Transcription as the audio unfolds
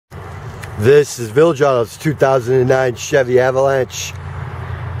This is Village Auto's 2009 Chevy Avalanche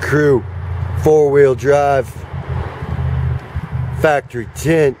Crew 4-wheel drive, factory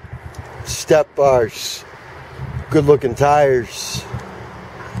tint, step bars, good looking tires,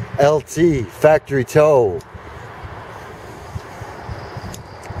 LT, factory tow.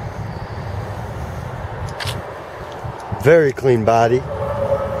 Very clean body,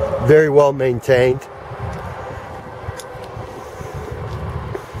 very well maintained.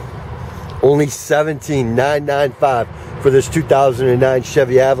 Only $17,995 for this 2009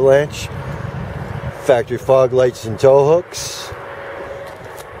 Chevy Avalanche. Factory fog lights and tow hooks.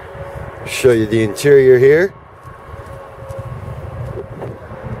 Show you the interior here.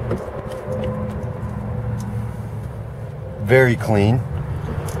 Very clean.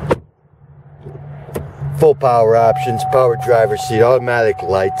 Full power options, power driver seat, automatic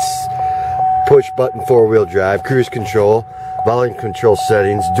lights, push button 4-wheel drive, cruise control, volume control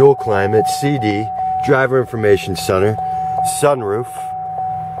settings, dual climate, CD, driver information center, sunroof,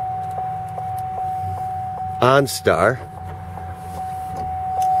 OnStar.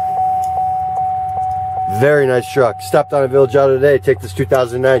 Very nice truck. Stop down at Village Auto today. Take this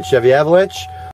 2009 Chevy Avalanche.